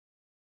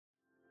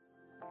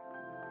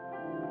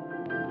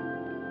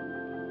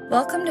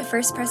Welcome to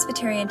First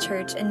Presbyterian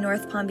Church in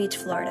North Palm Beach,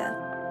 Florida.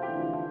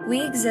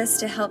 We exist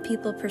to help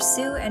people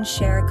pursue and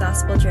share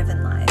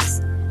gospel-driven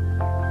lives.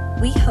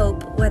 We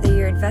hope whether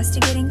you're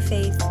investigating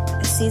faith,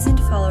 a seasoned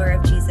follower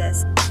of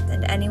Jesus,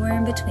 and anywhere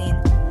in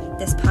between,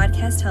 this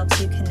podcast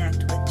helps you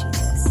connect with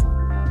Jesus.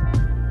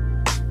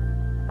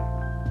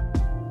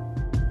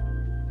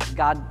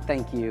 God,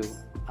 thank you.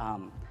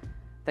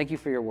 Thank you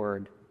for your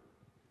word.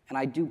 And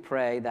I do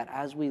pray that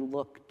as we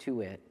look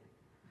to it,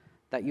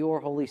 that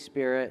your Holy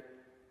Spirit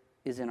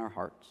is in our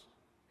hearts,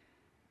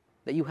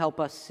 that you help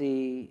us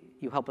see,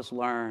 you help us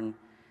learn.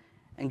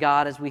 And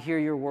God, as we hear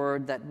your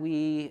word, that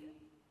we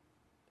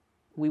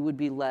would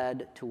be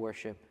led to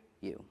worship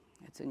you.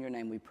 It's in your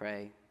name we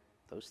pray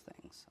those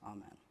things.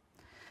 Amen.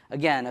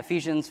 Again,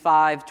 Ephesians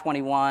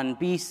 5:21,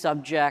 be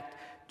subject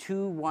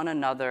to one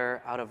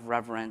another out of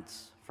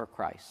reverence for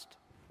Christ.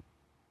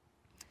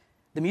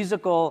 The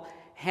musical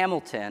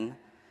Hamilton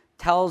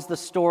tells the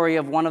story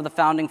of one of the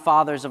founding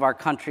fathers of our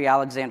country,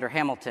 Alexander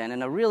Hamilton,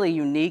 in a really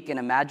unique and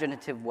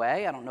imaginative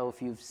way. I don't know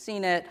if you've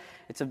seen it.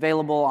 It's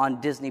available on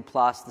Disney+.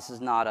 This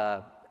is not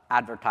an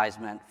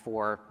advertisement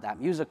for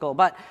that musical,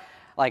 but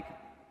I'm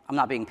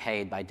not being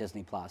paid by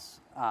Disney+, is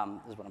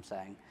what I'm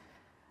saying.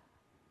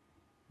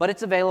 But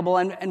it's available,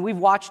 and we've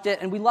watched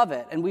it, and we love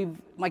it. And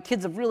my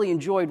kids have really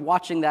enjoyed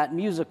watching that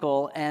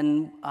musical,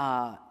 and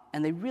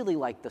they really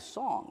like the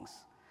songs.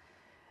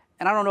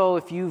 And I don't know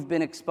if you've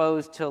been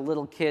exposed to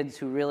little kids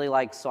who really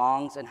like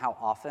songs and how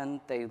often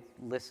they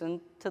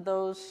listen to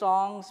those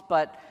songs,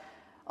 but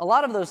a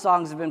lot of those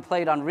songs have been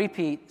played on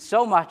repeat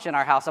so much in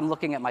our house. I'm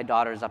looking at my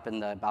daughters up in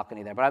the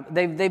balcony there, but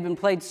they've been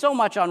played so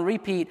much on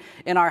repeat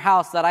in our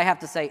house that I have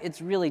to say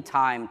it's really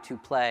time to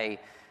play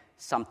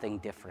something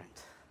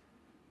different.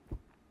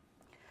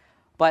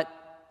 But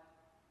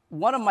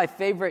one of my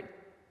favorite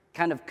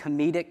kind of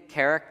comedic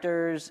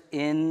characters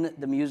in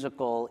the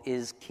musical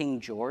is King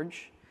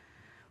George,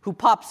 who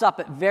pops up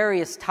at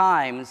various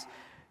times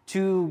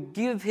to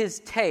give his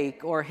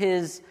take or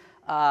his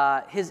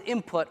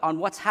input on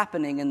what's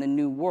happening in the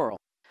New World,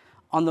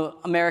 on the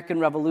American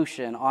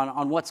Revolution,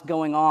 on what's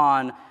going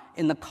on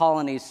in the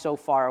colonies so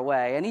far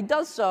away. And he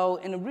does so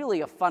in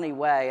a funny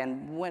way,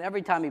 and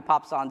every time he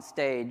pops on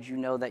stage, you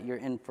know that you're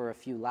in for a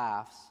few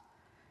laughs.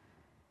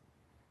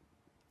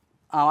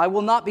 I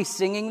will not be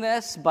singing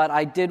this, but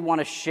I did want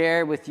to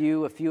share with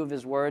you a few of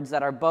his words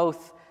that are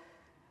both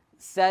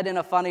said in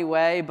a funny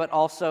way, but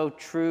also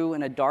true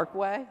in a dark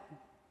way.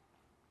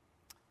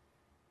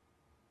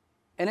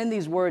 And in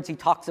these words, he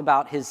talks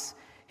about his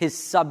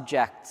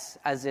subjects,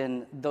 as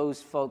in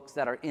those folks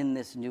that are in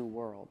this new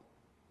world.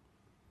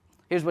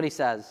 Here's what he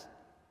says.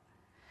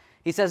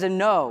 He says, and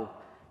no,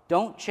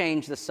 don't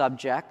change the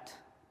subject,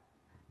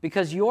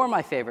 because you're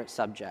my favorite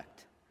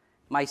subject,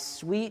 my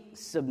sweet,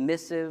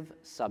 submissive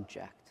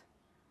subject,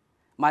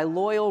 my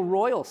loyal,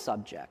 royal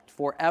subject,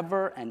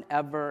 forever and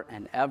ever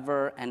and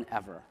ever and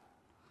ever.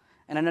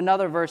 And in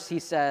another verse, he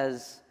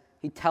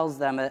tells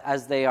them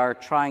as they are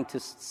trying to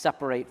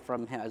separate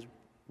from him,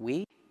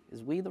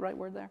 is we the right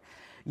word there?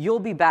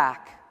 You'll be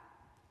back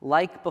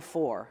like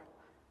before.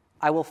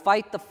 I will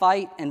fight the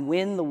fight and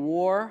win the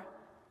war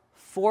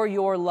for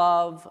your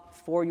love,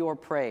 for your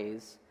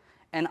praise,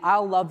 and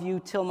I'll love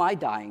you till my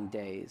dying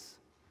days.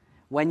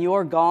 When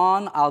you're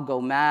gone, I'll go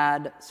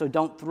mad, so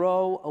don't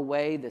throw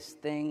away this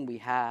thing we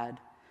had.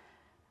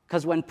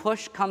 Because when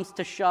push comes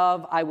to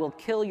shove, I will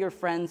kill your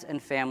friends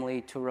and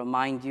family to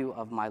remind you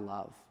of my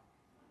love.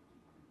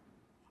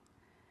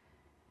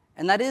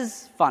 And that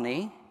is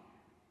funny,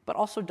 but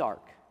also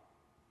dark.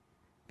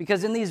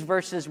 Because in these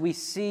verses, we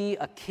see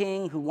a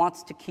king who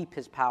wants to keep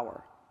his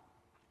power.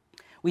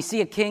 We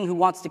see a king who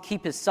wants to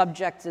keep his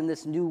subjects in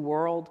this new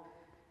world.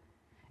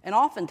 And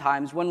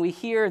oftentimes, when we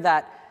hear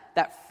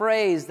that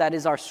phrase that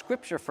is our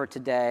scripture for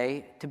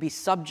today, to be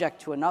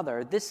subject to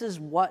another, this is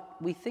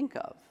what we think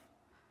of.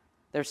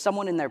 There's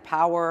someone in their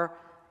power,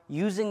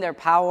 using their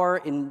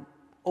power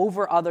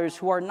over others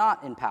who are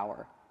not in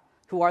power,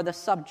 who are the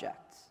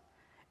subjects.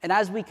 And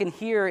as we can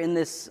hear in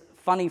this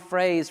funny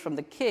phrase from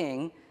the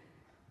king,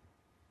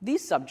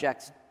 these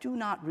subjects do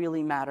not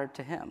really matter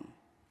to him.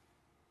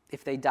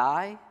 If they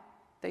die,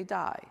 they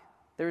die.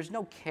 There is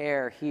no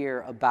care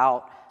here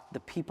about the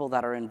people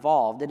that are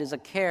involved. It is a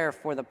care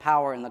for the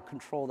power and the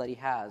control that he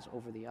has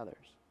over the others.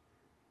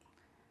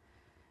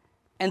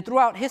 And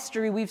throughout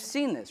history, we've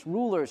seen this.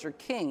 Rulers or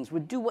kings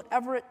would do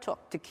whatever it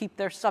took to keep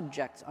their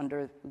subjects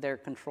under their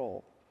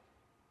control.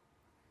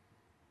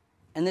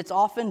 And it's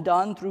often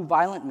done through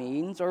violent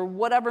means or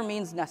whatever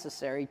means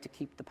necessary to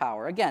keep the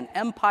power. Again,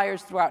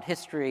 empires throughout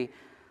history,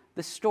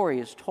 this story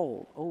is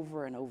told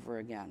over and over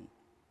again.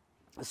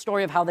 The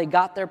story of how they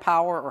got their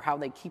power or how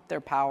they keep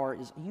their power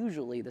is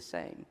usually the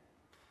same.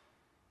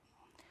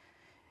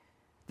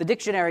 The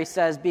dictionary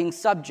says being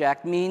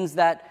subject means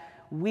that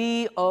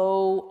we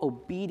owe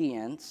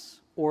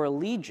obedience or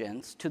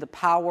allegiance to the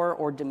power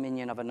or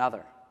dominion of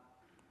another.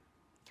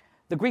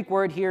 The Greek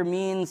word here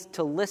means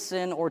to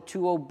listen or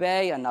to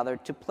obey another,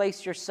 to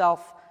place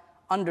yourself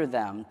under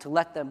them, to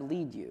let them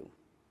lead you.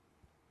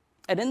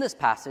 And in this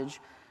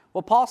passage,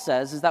 What Paul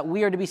says is that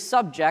we are to be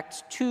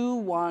subject to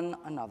one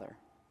another.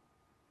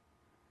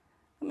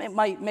 It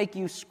might make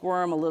you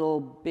squirm a little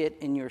bit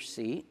in your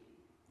seat,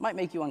 might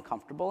make you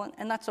uncomfortable,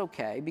 and that's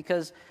okay,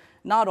 because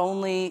not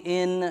only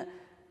in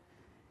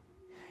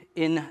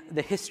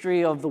the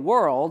history of the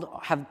world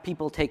have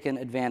people taken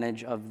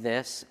advantage of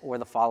this or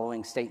the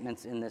following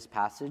statements in this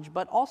passage,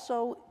 but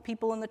also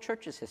people in the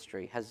church's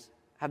history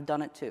have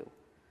done it too.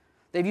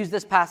 They've used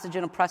this passage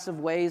in oppressive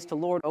ways to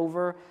lord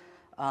over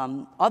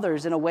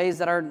others in ways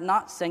that are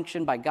not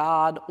sanctioned by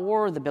God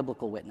or the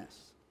biblical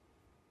witness.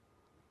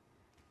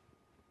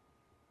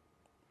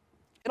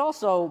 It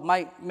also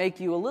might make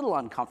you a little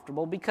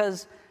uncomfortable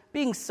because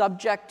being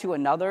subject to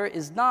another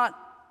is not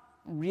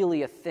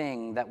really a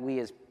thing that we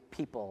as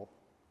people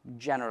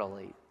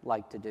generally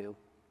like to do.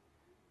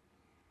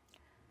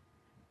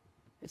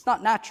 It's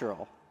not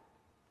natural.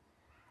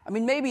 I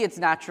mean, maybe it's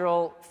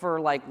natural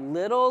for like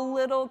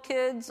little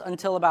kids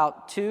until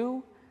about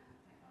 2,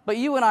 but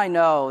you and I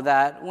know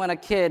that when a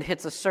kid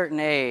hits a certain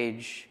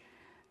age,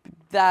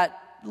 that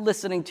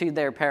listening to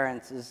their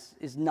parents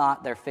is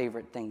not their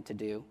favorite thing to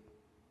do.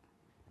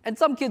 And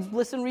some kids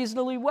listen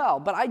reasonably well,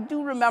 but I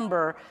do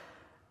remember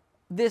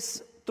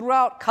this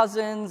throughout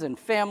cousins and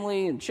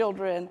family and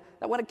children,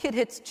 that when a kid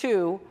hits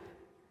 2,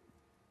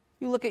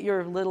 you look at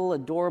your little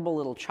adorable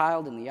little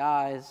child in the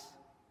eyes,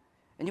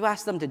 and you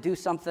ask them to do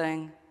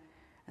something,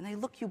 and they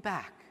look you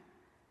back,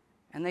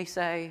 and they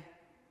say,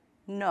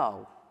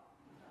 no.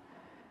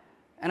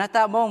 And at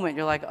that moment,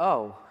 you're like,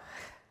 oh.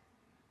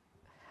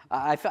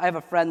 I have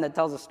a friend that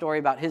tells a story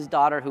about his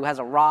daughter who has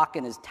a rock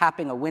and is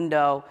tapping a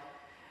window,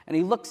 and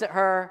he looks at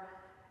her,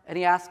 and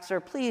he asks her,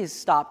 please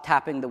stop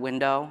tapping the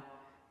window.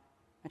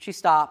 And she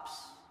stops,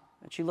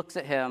 and she looks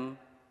at him,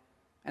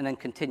 and then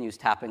continues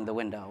tapping the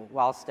window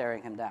while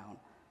staring him down.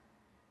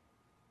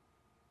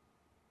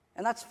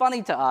 And that's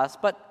funny to us,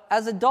 but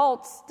as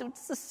adults,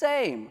 it's the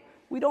same.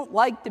 We don't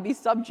like to be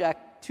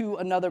subject to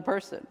another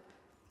person.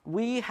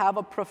 We have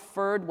a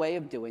preferred way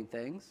of doing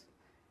things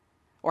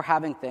or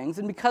having things,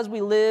 and because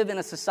we live in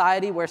a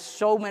society where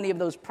so many of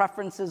those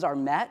preferences are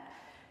met,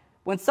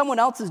 when someone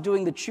else is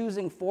doing the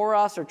choosing for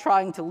us or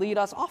trying to lead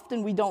us,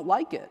 often we don't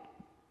like it.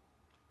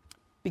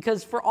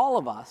 Because for all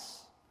of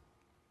us,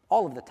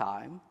 all of the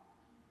time,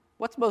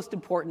 what's most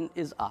important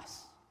is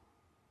us.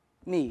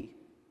 Me.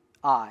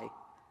 I.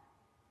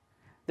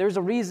 There's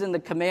a reason the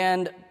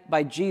command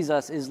by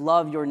Jesus is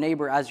love your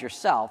neighbor as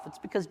yourself. It's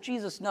because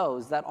Jesus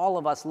knows that all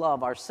of us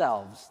love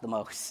ourselves the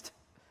most.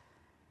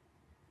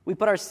 We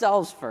put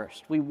ourselves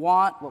first. We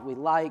want what we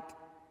like.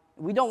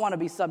 We don't want to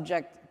be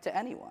subject to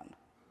anyone.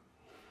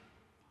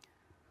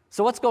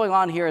 So what's going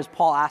on here is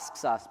Paul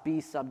asks us, be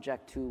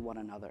subject to one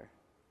another.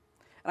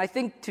 And I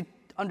think to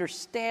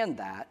understand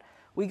that,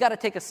 we got to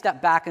take a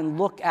step back and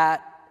look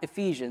at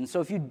Ephesians. So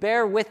if you'd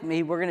bear with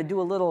me, we're going to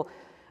do a little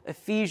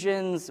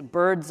Ephesians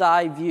bird's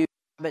eye view,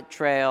 rabbit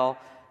trail,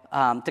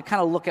 to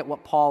kind of look at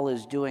what Paul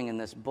is doing in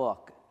this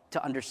book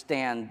to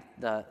understand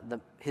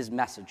his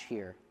message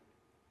here.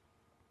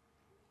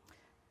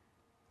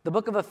 The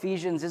book of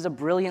Ephesians is a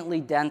brilliantly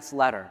dense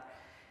letter.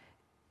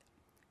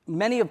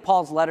 Many of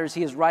Paul's letters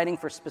he is writing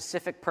for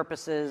specific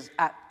purposes,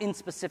 in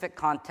specific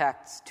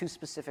contexts, to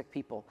specific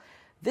people.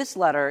 This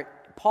letter,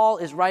 Paul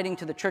is writing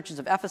to the churches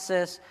of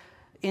Ephesus,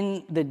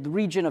 in the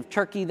region of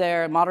Turkey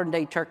there,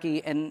 modern-day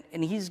Turkey, and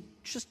he's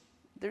just,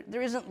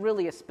 there isn't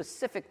really a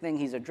specific thing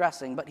he's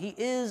addressing, but he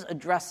is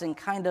addressing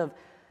kind of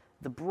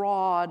the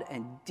broad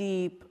and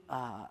deep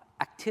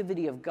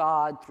activity of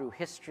God through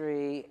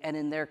history and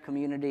in their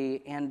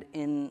community and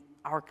in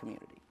our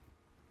community.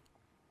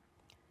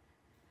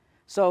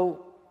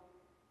 So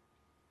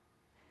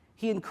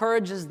he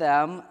encourages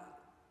them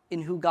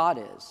in who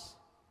God is.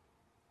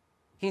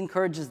 He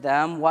encourages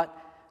them what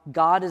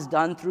God has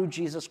done through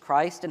Jesus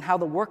Christ and how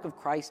the work of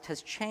Christ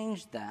has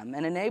changed them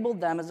and enabled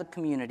them as a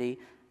community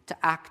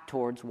to act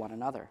towards one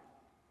another.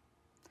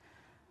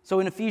 So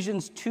in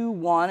Ephesians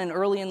 2:1 and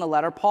early in the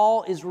letter,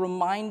 Paul is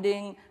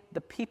reminding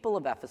the people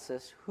of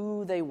Ephesus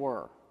who they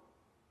were.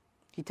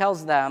 He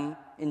tells them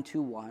in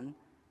 2:1,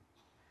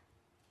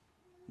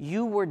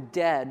 you were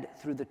dead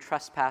through the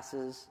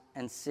trespasses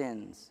and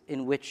sins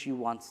in which you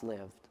once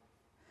lived,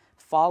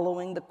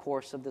 following the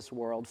course of this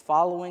world,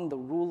 following the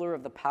ruler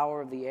of the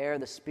power of the air,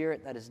 the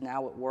spirit that is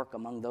now at work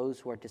among those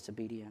who are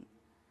disobedient.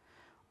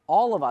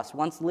 All of us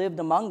once lived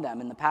among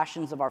them in the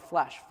passions of our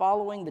flesh,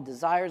 following the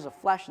desires of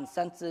flesh and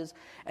senses,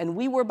 and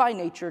we were by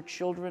nature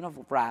children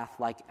of wrath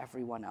like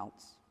everyone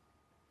else.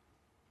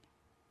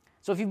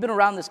 So if you've been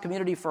around this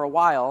community for a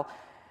while,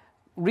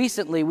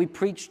 recently we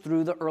preached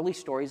through the early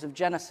stories of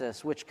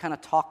Genesis, which kind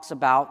of talks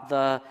about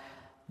the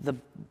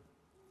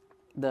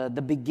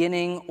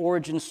beginning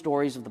origin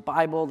stories of the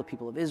Bible, the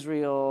people of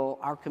Israel,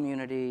 our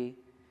community.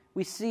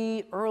 We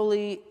see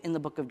early in the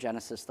book of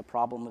Genesis the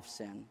problem of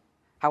sin,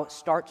 how it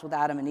starts with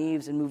Adam and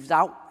Eve and moves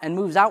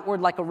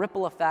outward like a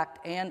ripple effect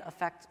and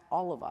affects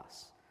all of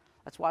us.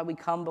 That's why we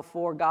come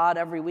before God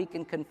every week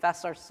and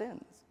confess our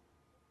sins.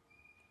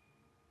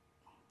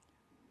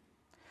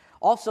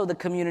 Also, the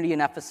community in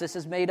Ephesus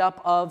is made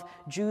up of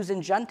Jews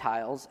and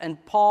Gentiles,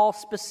 and Paul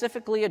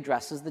specifically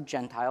addresses the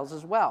Gentiles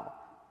as well,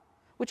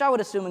 which I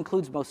would assume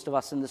includes most of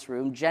us in this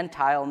room.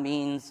 Gentile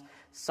means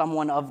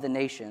someone of the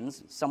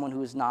nations, someone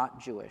who is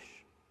not Jewish.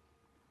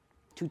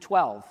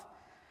 2:12,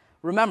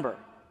 remember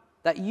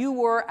that you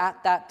were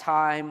at that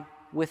time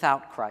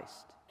without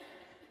Christ,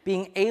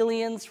 being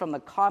aliens from the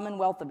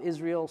commonwealth of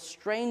Israel,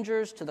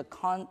 strangers to the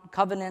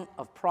covenant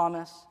of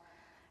promise,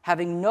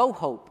 having no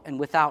hope and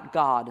without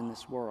God in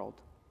this world.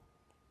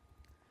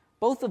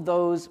 Both of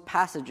those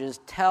passages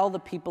tell the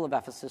people of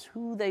Ephesus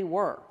who they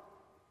were.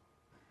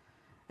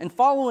 And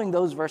following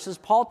those verses,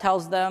 Paul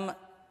tells them,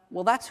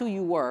 well, that's who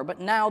you were, but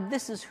now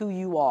this is who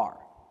you are.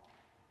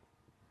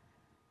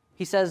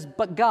 He says,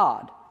 but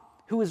God,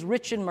 who is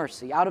rich in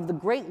mercy, out of the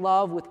great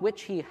love with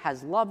which he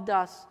has loved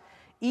us,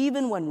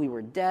 even when we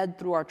were dead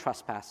through our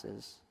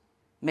trespasses,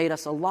 made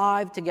us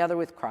alive together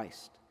with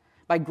Christ.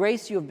 By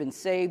grace you have been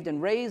saved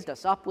and raised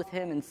us up with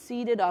him and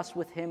seated us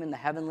with him in the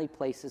heavenly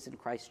places in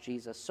Christ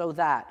Jesus, so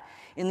that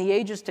in the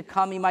ages to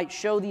come he might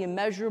show the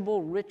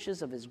immeasurable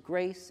riches of his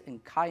grace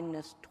and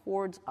kindness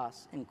towards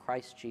us in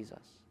Christ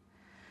Jesus.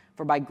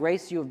 For by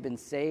grace you have been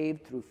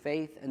saved through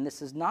faith, and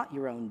this is not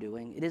your own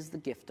doing, it is the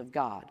gift of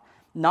God,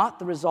 not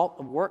the result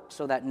of works,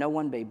 so that no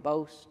one may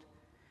boast.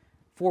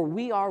 For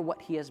we are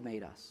what he has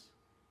made us,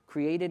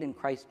 created in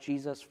Christ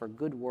Jesus for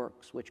good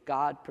works, which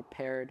God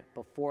prepared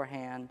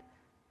beforehand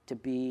to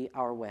be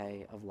our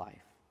way of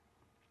life.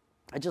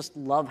 I just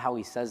love how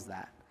he says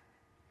that.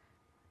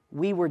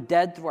 We were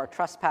dead through our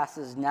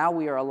trespasses. Now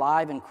we are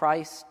alive in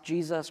Christ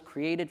Jesus,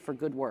 created for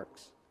good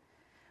works.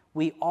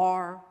 We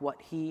are what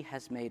he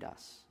has made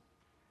us.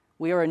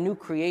 We are a new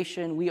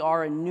creation. We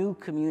are a new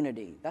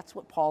community. That's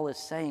what Paul is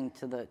saying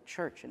to the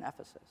church in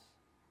Ephesus.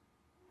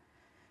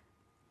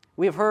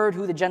 We have heard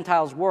who the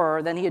Gentiles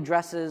were. Then he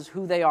addresses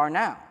who they are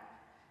now.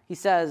 He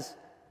says,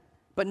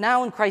 but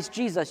now in Christ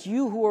Jesus,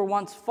 you who were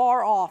once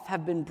far off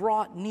have been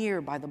brought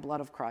near by the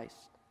blood of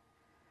Christ.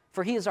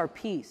 For he is our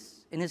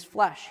peace. In his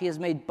flesh, he has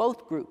made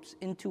both groups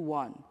into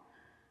one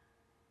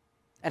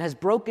and has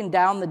broken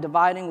down the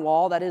dividing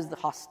wall, that is, the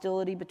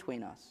hostility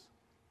between us.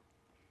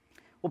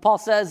 What Paul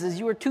says is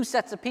you are two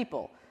sets of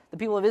people, the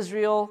people of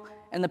Israel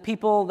and the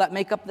people that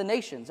make up the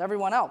nations,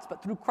 everyone else.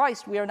 But through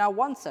Christ, we are now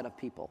one set of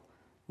people.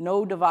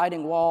 No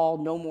dividing wall,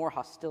 no more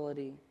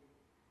hostility.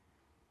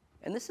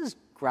 And this is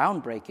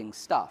groundbreaking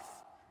stuff.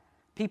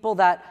 People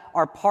that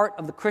are part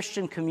of the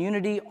Christian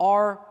community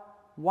are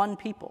one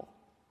people.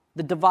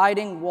 The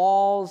dividing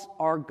walls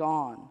are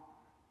gone.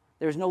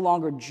 There's no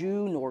longer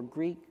Jew nor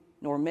Greek,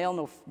 nor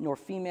male nor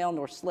female,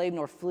 nor slave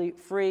nor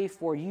free,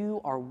 for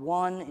you are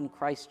one in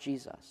Christ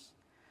Jesus.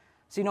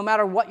 See, no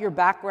matter what your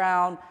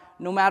background,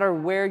 no matter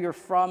where you're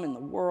from in the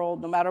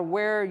world, no matter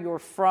where you're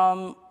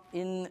from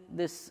in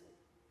this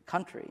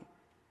country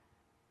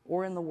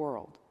or in the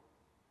world,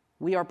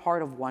 we are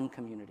part of one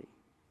community,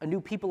 a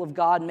new people of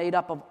God made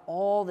up of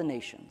all the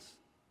nations,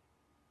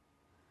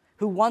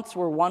 who once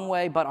were one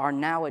way but are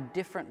now a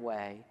different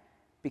way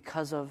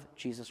because of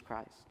Jesus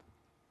Christ.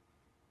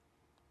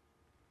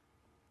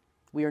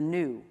 We are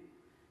new,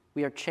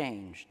 we are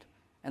changed,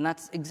 and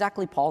that's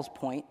exactly Paul's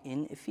point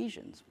in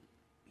Ephesians.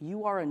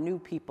 You are a new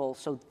people,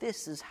 so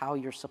this is how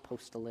you're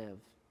supposed to live.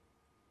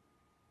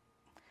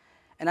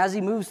 And as he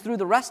moves through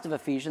the rest of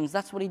Ephesians,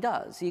 that's what he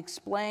does. He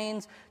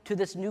explains to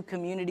this new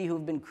community who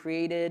have been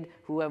created,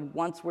 who have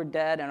once were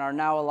dead and are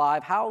now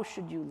alive, how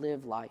should you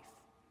live life?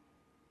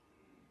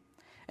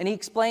 And he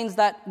explains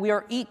that we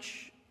are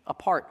each a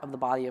part of the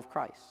body of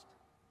Christ,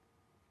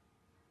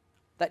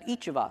 that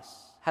each of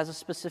us has a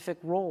specific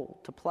role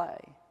to play.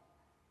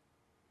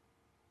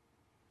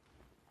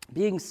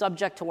 Being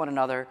subject to one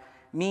another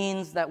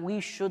means that we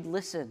should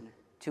listen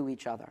to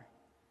each other,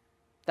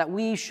 that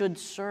we should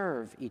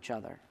serve each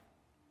other,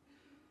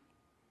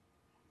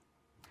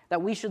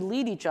 that we should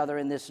lead each other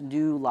in this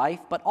new life,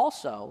 but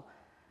also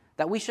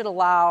that we should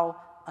allow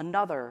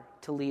another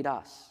to lead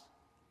us.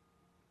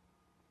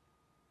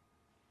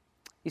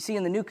 You see,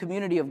 in the new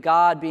community of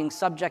God, being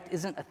subject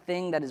isn't a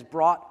thing that is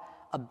brought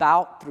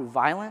about through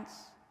violence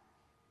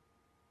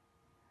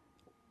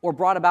or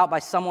brought about by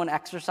someone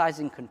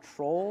exercising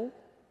control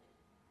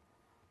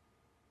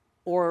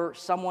or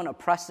someone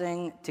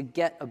oppressing to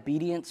get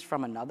obedience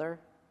from another.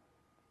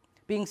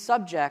 Being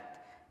subject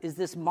is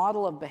this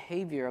model of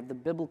behavior of the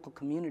biblical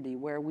community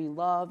where we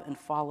love and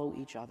follow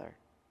each other.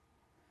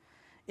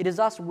 It is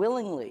us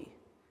willingly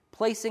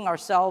placing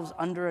ourselves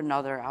under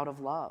another out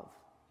of love.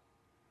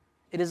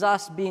 It is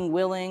us being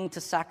willing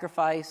to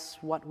sacrifice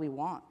what we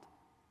want.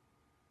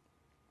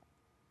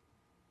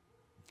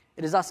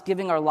 It is us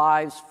giving our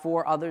lives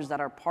for others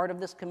that are part of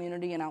this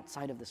community and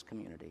outside of this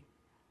community.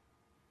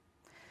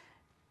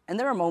 And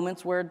there are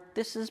moments where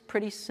this is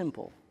pretty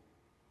simple.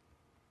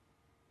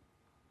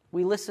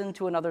 We listen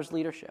to another's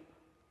leadership.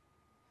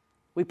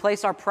 We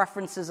place our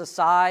preferences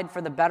aside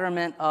for the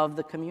betterment of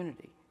the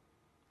community.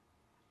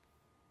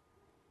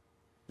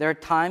 There are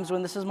times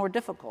when this is more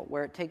difficult,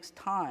 where it takes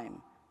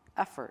time,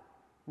 effort,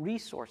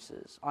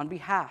 resources on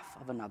behalf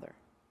of another.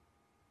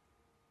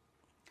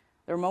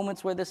 There are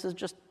moments where this is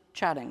just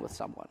chatting with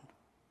someone.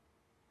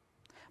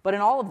 But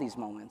in all of these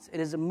moments, it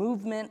is a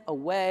movement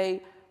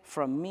away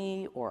from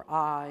me or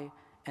I,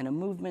 and a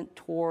movement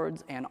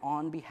towards and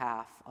on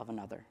behalf of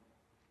another.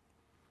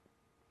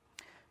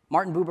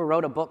 Martin Buber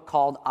wrote a book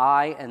called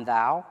I and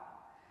Thou,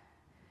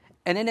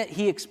 and in it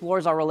he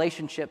explores our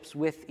relationships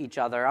with each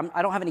other.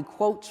 I don't have any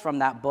quotes from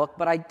that book,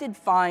 but I did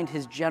find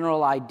his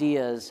general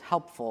ideas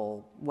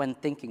helpful when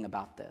thinking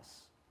about this.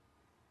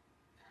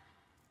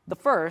 The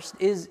first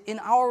is, in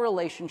our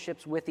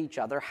relationships with each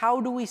other,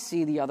 how do we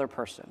see the other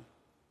person?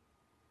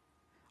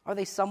 Are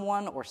they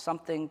someone or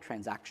something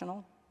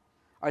transactional?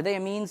 Are they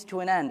a means to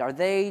an end? Are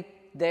they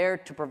there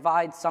to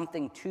provide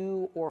something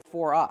to or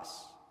for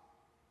us?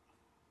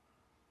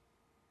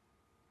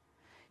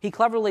 He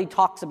cleverly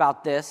talks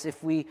about this,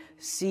 if we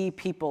see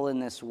people in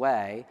this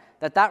way,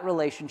 that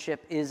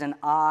relationship is an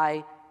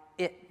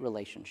I-it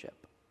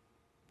relationship.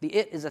 The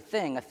it is a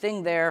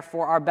thing there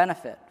for our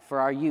benefit, for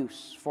our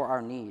use, for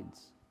our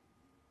needs.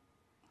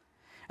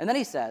 And then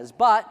he says,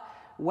 but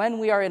when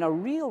we are in a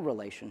real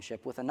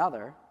relationship with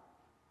another,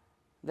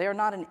 they are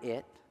not an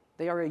it,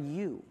 they are a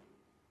you.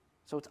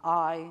 So it's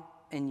I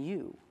and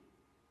you.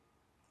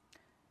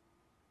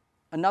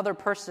 Another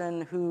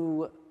person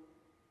who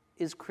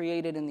is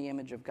created in the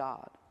image of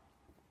God.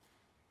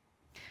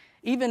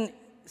 Even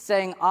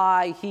saying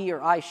I, he,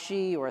 or I,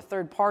 she, or a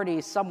third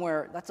party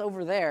somewhere, that's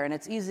over there, and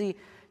it's easy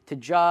to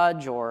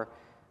judge or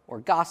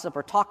gossip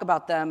or talk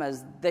about them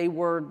as they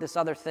were this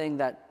other thing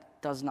that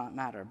does not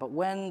matter. But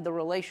when the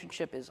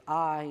relationship is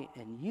I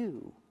and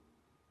you,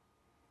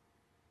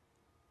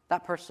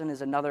 that person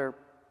is another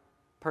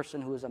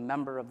person who is a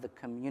member of the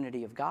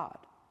community of God.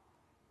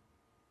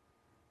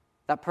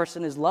 That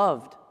person is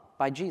loved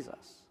by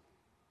Jesus.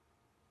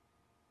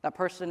 That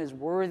person is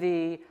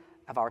worthy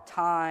of our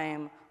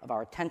time, of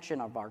our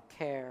attention, of our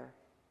care.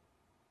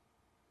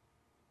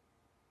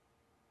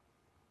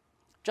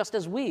 Just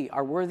as we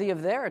are worthy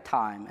of their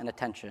time and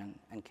attention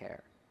and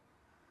care.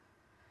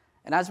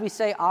 And as we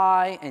say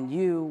I and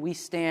you, we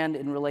stand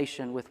in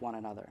relation with one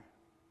another.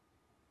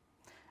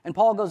 And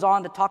Paul goes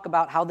on to talk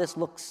about how this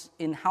looks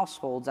in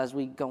households as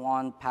we go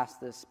on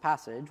past this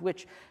passage,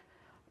 which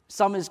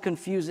some is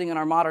confusing in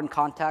our modern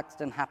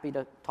context, and happy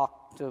to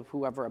talk to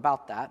whoever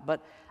about that.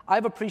 But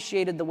I've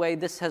appreciated the way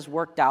this has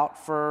worked out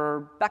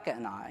for Becca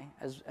and I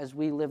as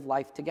we live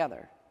life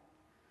together.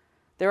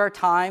 There are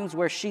times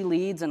where she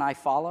leads and I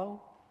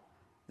follow.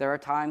 There are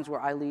times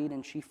where I lead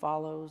and she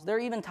follows. There are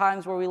even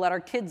times where we let our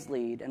kids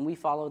lead and we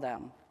follow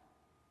them.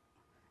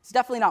 It's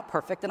definitely not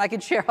perfect, and I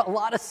could share a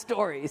lot of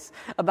stories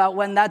about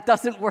when that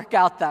doesn't work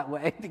out that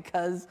way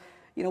because,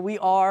 we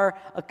are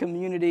a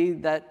community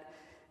that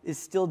is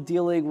still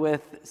dealing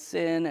with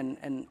sin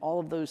and all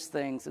of those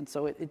things, and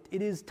so it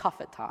is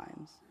tough at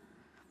times.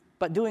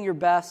 But doing your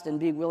best and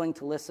being willing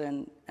to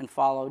listen and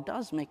follow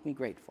does make me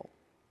grateful.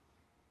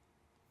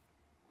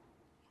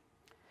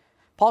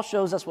 Paul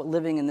shows us what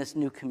living in this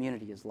new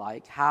community is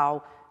like,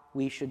 how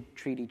we should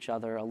treat each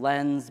other, a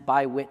lens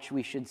by which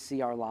we should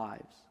see our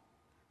lives.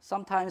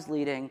 Sometimes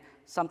leading,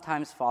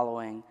 sometimes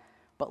following,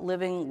 but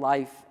living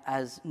life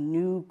as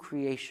new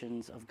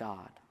creations of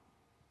God.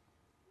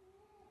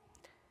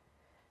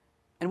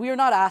 And we are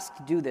not asked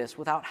to do this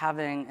without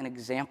having an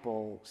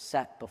example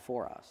set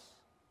before us.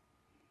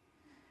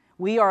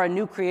 We are a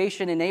new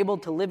creation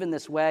enabled to live in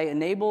this way,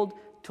 enabled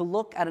to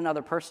look at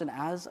another person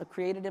as a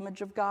created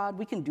image of God.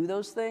 We can do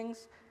those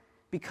things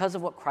because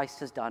of what Christ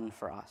has done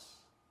for us.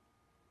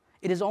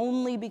 It is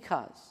only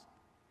because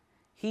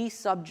he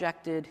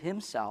subjected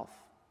himself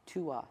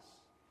to us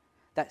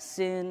that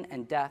sin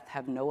and death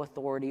have no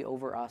authority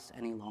over us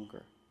any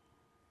longer.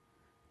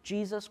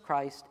 Jesus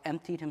Christ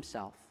emptied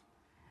himself,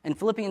 and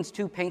Philippians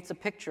 2 paints a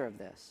picture of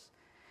this.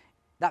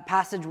 That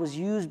passage was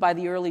used by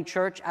the early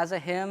church as a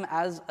hymn,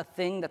 as a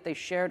thing that they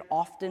shared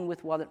often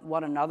with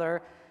one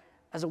another,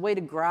 as a way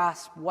to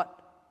grasp what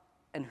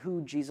and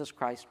who Jesus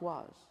Christ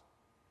was.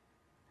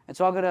 And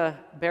so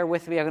bear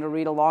with me, I'm going to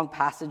read a long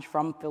passage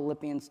from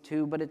Philippians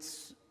 2, but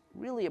it's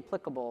really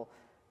applicable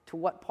to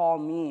what Paul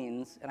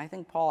means, and I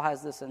think Paul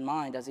has this in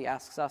mind as he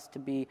asks us to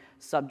be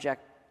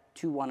subject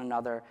to one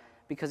another,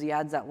 because he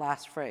adds that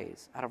last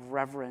phrase, out of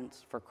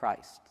reverence for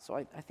Christ. So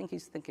I think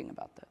he's thinking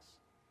about this.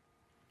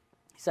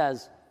 He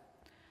says,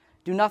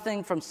 "Do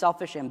nothing from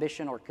selfish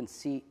ambition or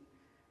conceit,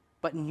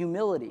 but in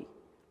humility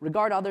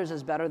regard others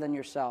as better than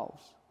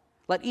yourselves.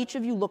 Let each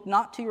of you look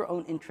not to your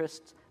own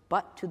interests,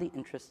 but to the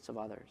interests of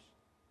others.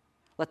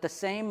 Let the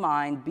same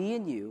mind be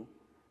in you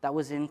that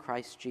was in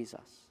Christ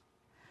Jesus,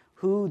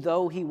 who,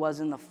 though he was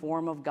in the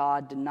form of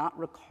God, did not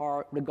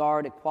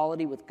regard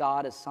equality with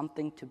God as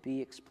something to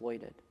be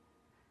exploited,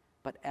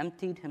 but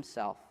emptied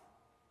himself,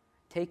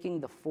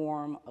 taking the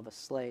form of a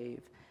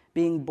slave,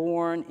 being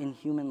born in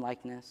human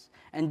likeness,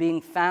 and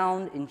being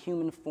found in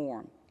human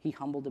form, he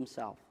humbled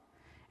himself,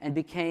 and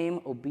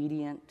became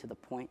obedient to the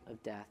point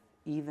of death,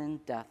 even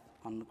death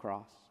on the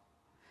cross.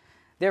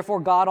 Therefore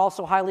God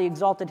also highly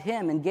exalted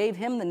him and gave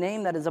him the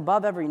name that is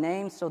above every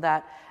name, so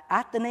that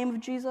at the name of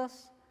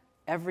Jesus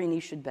every knee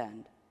should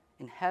bend,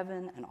 in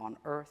heaven and on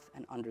earth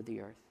and under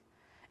the earth,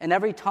 and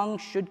every tongue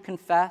should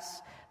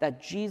confess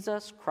that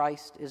Jesus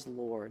Christ is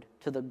Lord,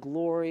 to the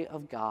glory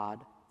of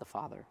God the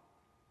Father.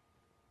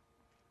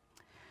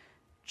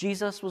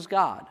 Jesus was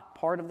God,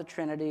 part of the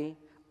Trinity,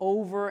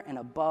 over and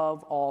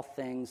above all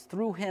things.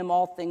 Through him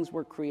all things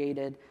were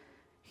created.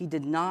 He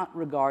did not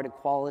regard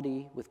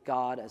equality with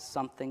God as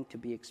something to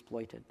be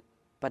exploited,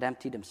 but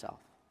emptied himself,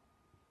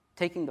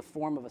 taking the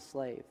form of a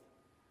slave.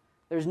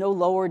 There's no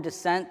lower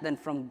descent than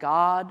from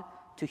God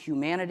to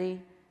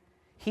humanity.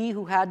 He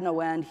who had no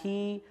end,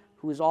 he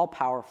who is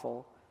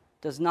all-powerful,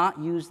 does not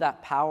use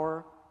that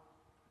power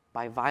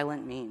by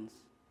violent means.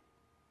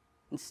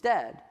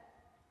 Instead,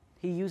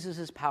 he uses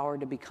his power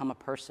to become a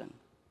person,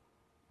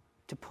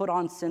 to put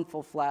on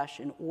sinful flesh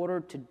in order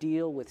to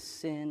deal with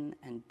sin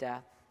and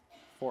death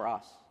for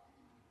us.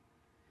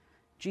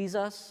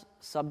 Jesus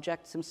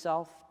subjects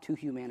himself to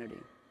humanity.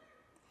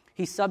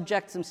 He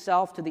subjects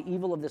himself to the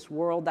evil of this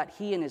world, that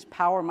he in his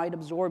power might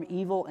absorb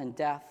evil and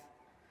death,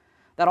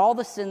 that all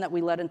the sin that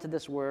we let into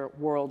this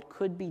world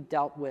could be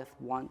dealt with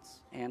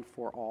once and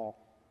for all,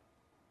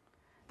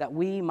 that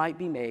we might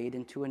be made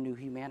into a new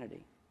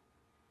humanity,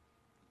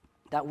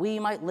 that we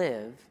might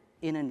live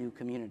in a new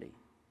community.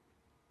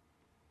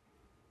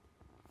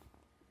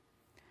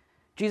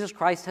 Jesus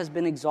Christ has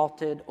been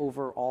exalted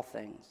over all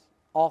things,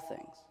 all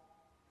things.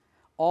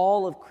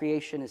 All of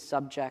creation is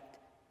subject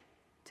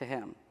to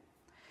him.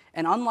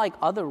 And unlike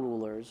other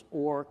rulers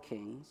or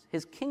kings,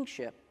 his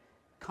kingship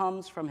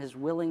comes from his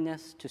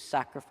willingness to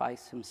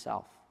sacrifice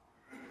himself.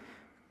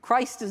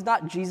 Christ is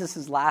not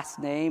Jesus' last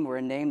name or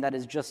a name that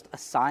is just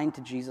assigned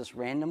to Jesus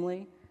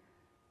randomly.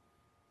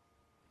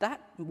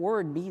 That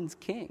word means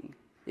king.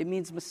 It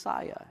means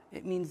Messiah.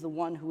 It means the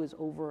one who is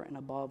over and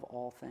above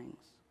all things.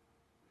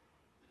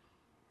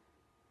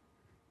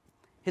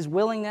 His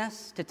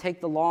willingness to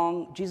take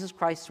Jesus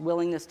Christ's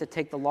willingness to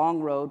take the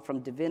long road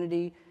from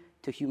divinity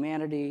to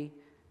humanity,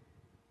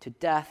 to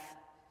death,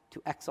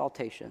 to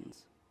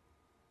exaltations.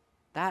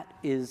 That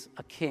is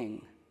a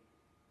king.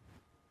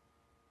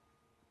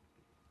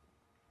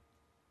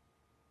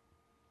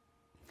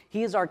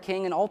 He is our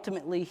king, and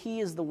ultimately, he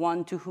is the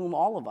one to whom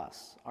all of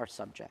us are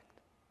subject.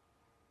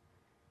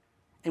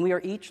 And we are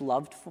each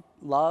loved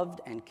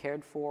and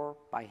cared for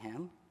by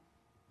him.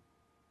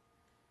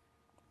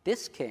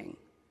 This king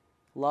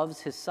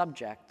loves his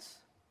subjects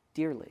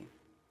dearly.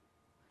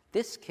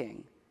 This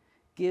king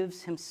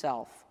gives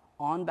himself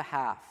on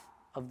behalf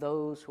of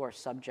those who are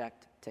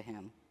subject to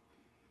him.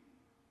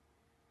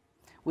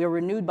 We are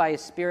renewed by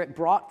his Spirit,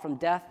 brought from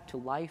death to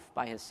life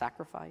by his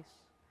sacrifice.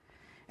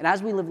 And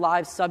as we live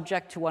lives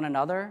subject to one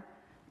another,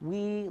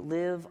 we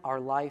live our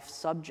life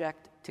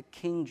subject to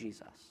King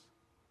Jesus.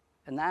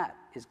 And that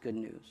is good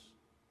news.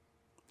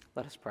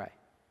 Let us pray.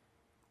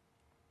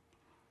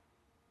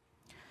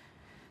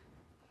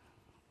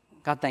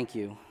 God, thank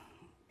you.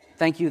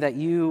 Thank you that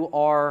you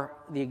are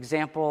the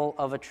example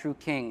of a true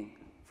king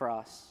for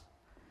us.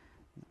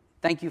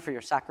 Thank you for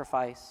your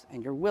sacrifice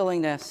and your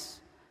willingness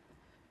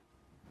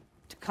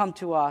to come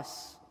to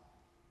us,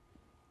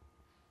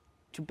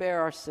 to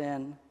bear our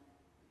sin,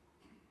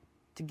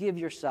 to give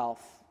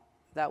yourself,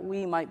 that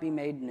we might be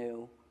made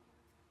new,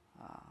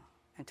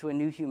 and to a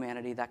new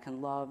humanity that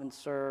can love and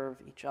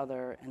serve each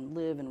other and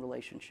live in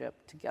relationship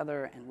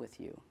together and with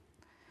you.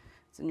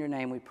 It's in your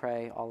name we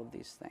pray all of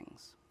these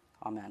things.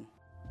 Amen.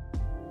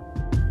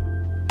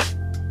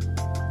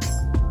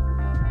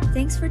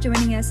 Thanks for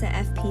joining us at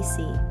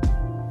FPC.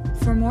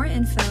 For more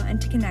info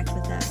and to connect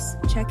with us,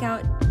 check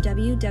out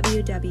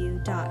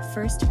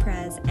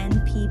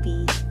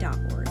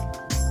www.firstpresnpb.org.